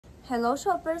Hello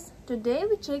shoppers! Today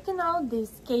we're checking out this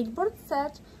skateboard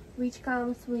set which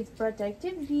comes with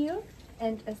protective gear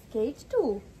and a skate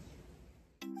tool.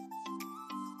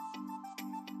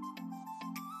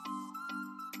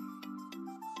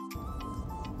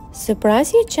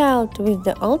 Surprise your child with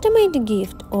the ultimate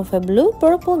gift of a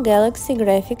blue-purple Galaxy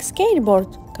graphic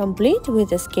skateboard, complete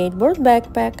with a skateboard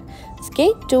backpack,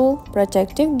 skate tool,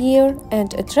 protective gear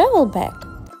and a travel bag.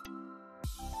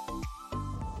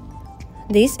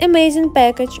 This amazing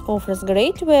package offers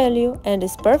great value and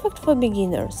is perfect for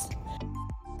beginners.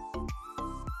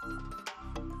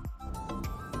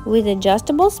 With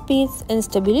adjustable speeds and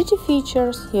stability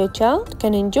features, your child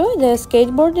can enjoy their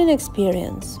skateboarding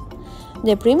experience.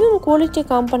 The premium quality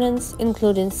components,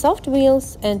 including soft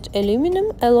wheels and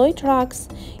aluminum alloy tracks,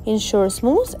 ensure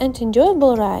smooth and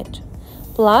enjoyable ride.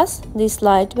 Plus, this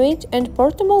lightweight and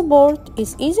portable board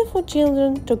is easy for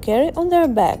children to carry on their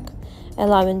back,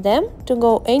 allowing them to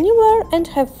go anywhere and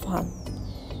have fun.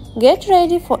 Get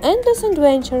ready for endless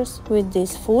adventures with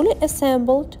this fully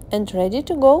assembled and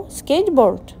ready-to-go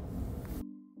skateboard.